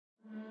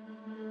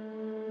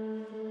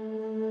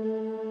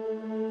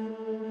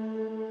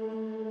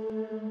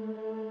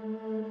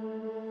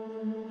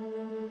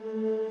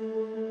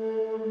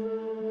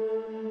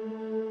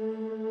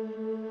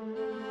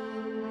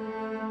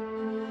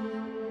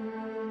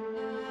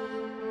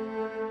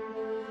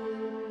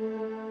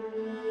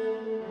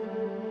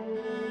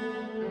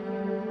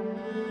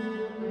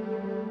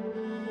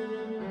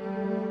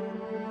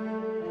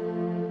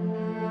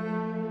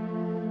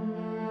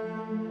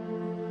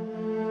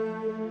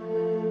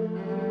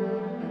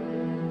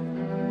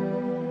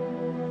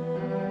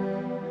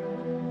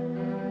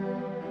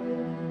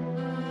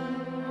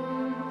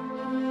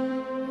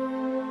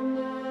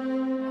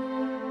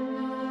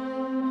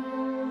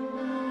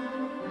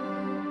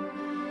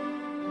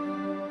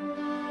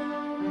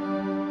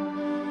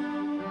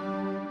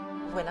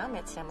When I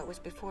met Sam, it was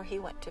before he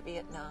went to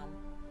Vietnam.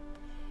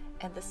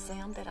 And the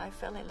Sam that I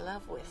fell in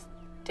love with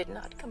did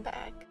not come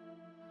back.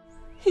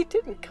 He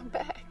didn't come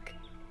back.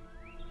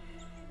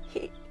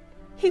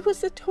 He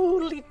was a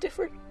totally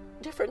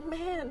different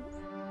man.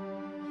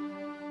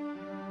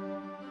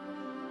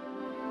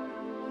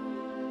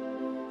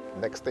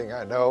 Next thing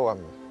I know,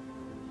 I'm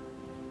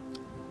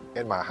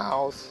in my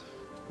house,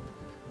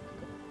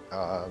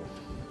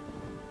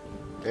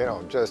 you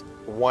know, just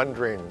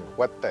wondering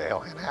what the hell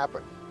had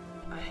happened.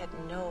 I had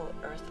no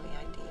earthly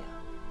idea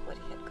what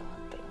he had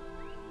gone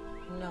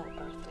through. No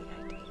earthly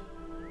idea.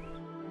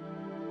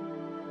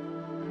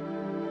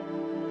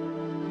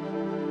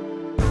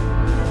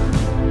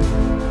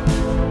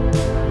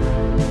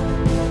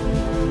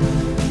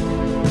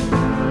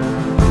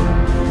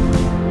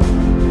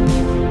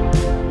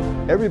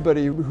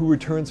 Everybody who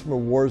returns from a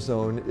war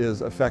zone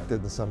is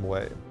affected in some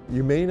way.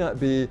 You may not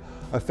be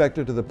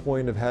affected to the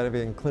point of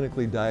having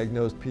clinically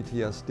diagnosed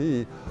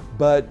PTSD,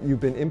 but you've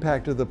been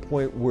impacted to the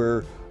point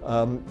where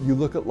you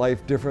look at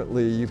life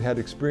differently. You've had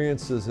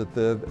experiences that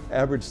the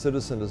average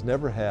citizen has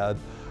never had,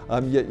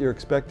 yet you're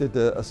expected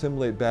to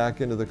assimilate back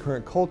into the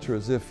current culture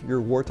as if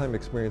your wartime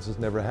experience has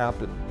never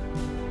happened.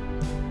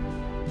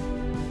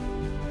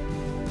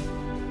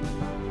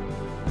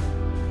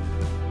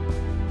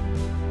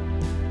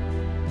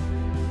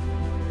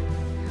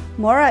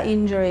 Moral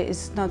injury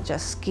is not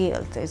just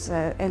guilt, it's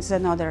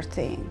another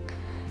thing.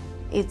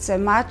 It's a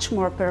much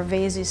more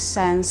pervasive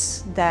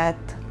sense that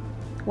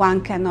one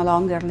can no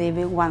longer live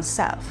with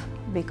oneself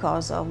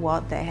because of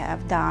what they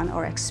have done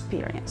or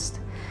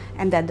experienced,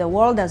 and that the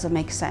world doesn't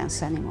make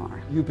sense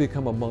anymore. You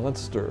become a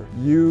monster.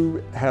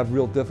 You have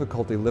real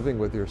difficulty living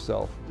with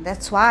yourself.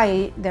 That's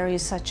why there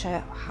is such a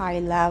high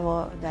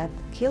level that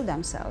kill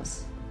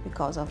themselves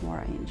because of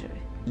moral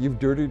injury. You've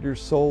dirtied your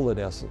soul, in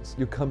essence.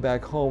 You come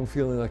back home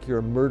feeling like you're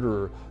a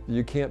murderer.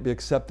 You can't be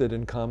accepted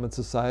in common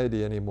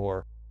society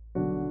anymore.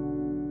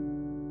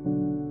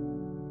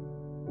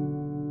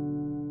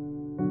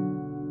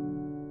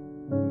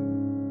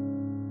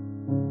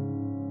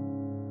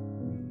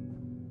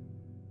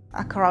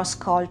 Across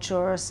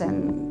cultures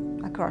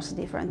and across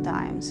different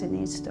times in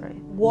history,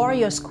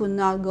 warriors could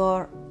not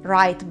go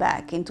right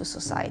back into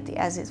society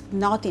as if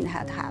nothing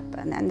had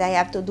happened, and they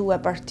have to do a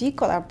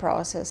particular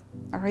process,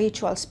 a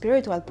ritual,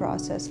 spiritual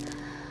process,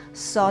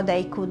 so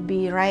they could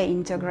be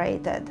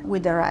reintegrated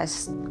with the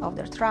rest of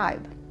their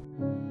tribe.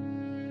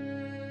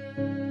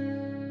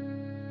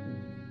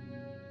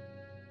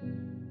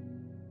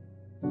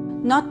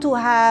 Not to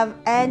have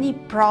any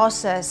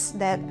process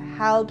that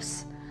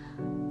helps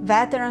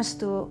veterans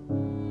to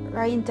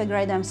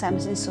reintegrate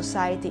themselves in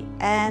society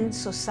and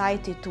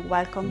society to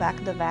welcome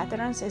back the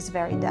veterans is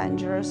very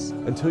dangerous.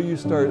 Until you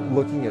start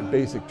looking at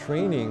basic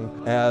training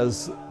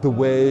as the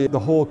way the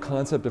whole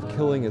concept of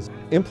killing is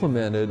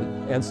implemented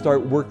and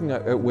start working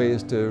at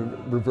ways to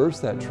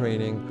reverse that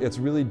training, it's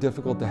really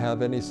difficult to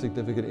have any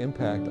significant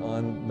impact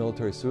on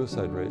military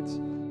suicide rates.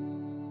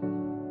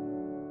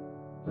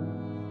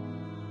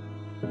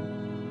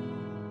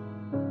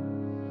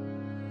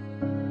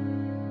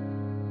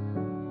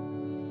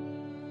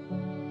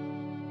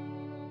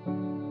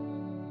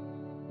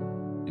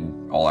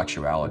 All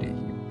actuality,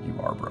 you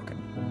are broken.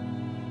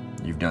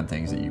 You've done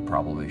things that you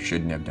probably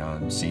shouldn't have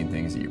done, seen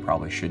things that you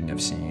probably shouldn't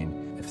have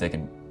seen. If they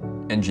can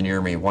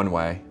engineer me one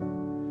way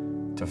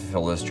to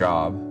fulfill this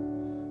job,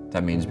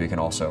 that means we can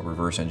also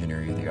reverse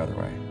engineer you the other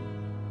way.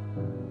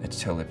 It's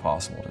totally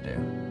possible to do.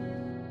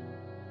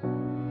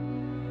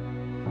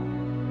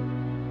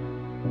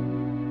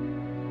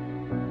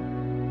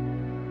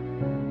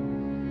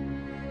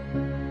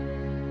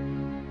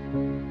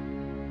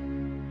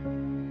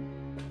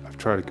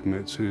 Tried to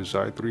commit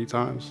suicide 3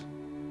 times.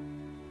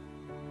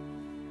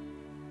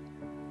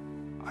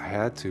 I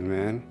had to,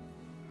 man.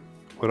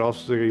 What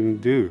else was I going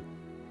to do?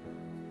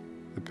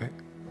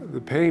 The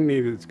pain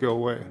needed to go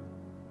away.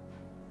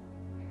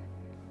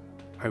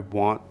 I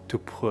want to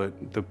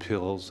put the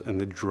pills and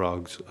the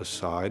drugs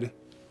aside,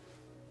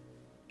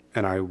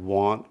 and I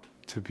want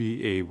to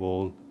be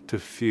able to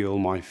feel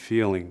my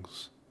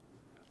feelings.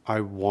 I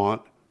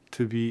want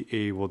to be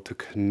able to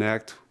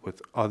connect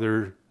with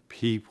other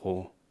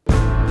people.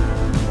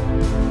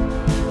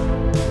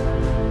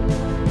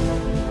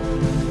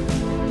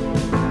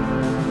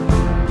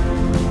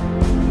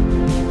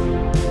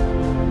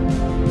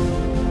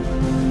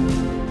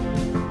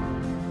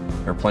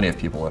 There are plenty of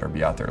people that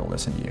are out there to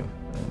listen to you,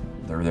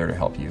 and they're there to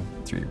help you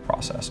through your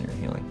process and your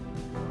healing.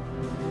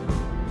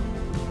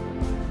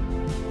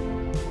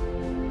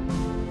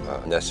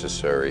 A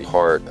necessary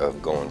part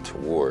of going to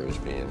war is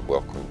being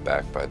welcomed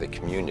back by the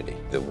community.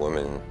 The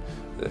women,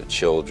 the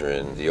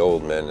children, the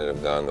old men that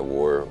have gone to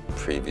war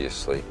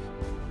previously.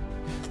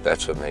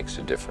 That's what makes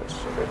a difference.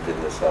 So I did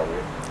this on you.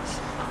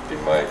 It'd be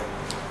my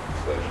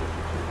pleasure.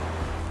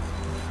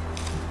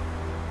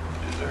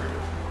 You deserve it.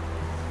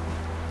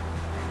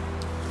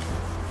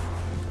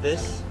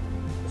 This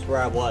is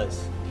where I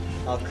was.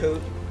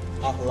 Al-Qut,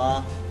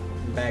 Al-Hala,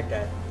 and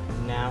Baghdad.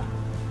 Now,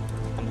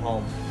 I'm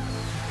home.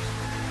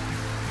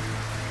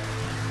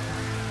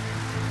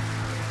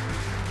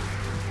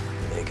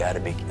 got to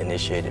be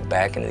initiated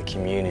back into the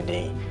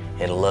community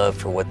and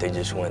loved for what they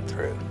just went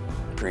through,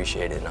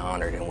 appreciated and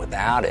honored. And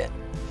without it,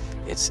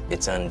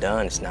 it's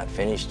undone. It's not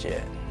finished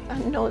yet. I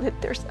know that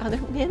there's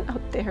other men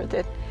out there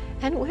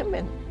and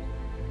women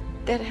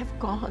that have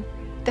gone,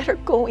 that are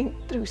going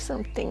through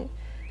something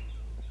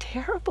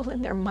terrible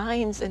in their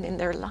minds and in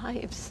their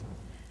lives.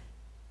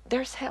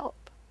 There's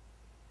help.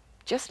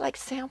 Just like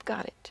Sam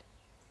got it.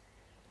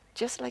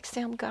 Just like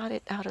Sam got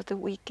it out of the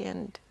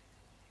weekend.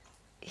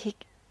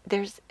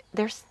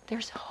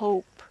 There's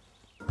hope.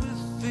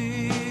 With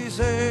these